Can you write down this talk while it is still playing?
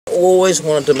always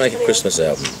wanted to make a Christmas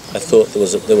album. I thought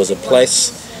there was a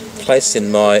place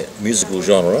in my musical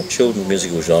genre, children's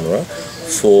musical genre,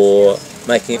 for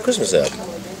making a Christmas album,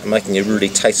 and making a really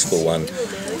tasteful one.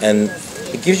 And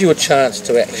it gives you a chance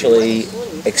to actually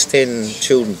extend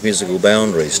children's musical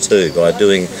boundaries too by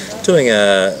doing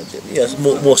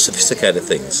more sophisticated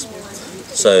things.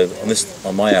 So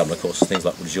on my album, of course, things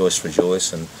like Rejoice,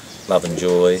 Rejoice, and Love and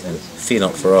Joy, and Fear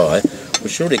Not For I,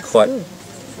 which are really quite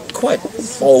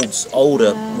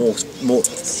older, more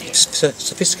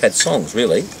sophisticated songs,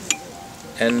 really.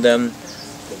 And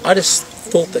I just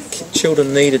thought that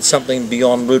children needed something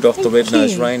beyond Rudolph the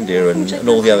Red-Nosed Reindeer and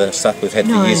all the other stuff we've had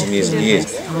for years and years and years.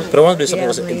 But I wanted to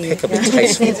do something that was impeccably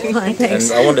tasteful,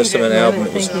 and I wanted to do an album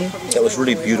that was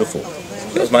really beautiful.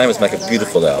 My aim was to make a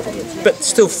beautiful album, but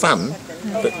still fun,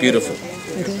 but beautiful.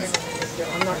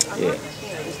 Yeah.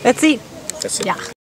 That's it. That's it. Yeah.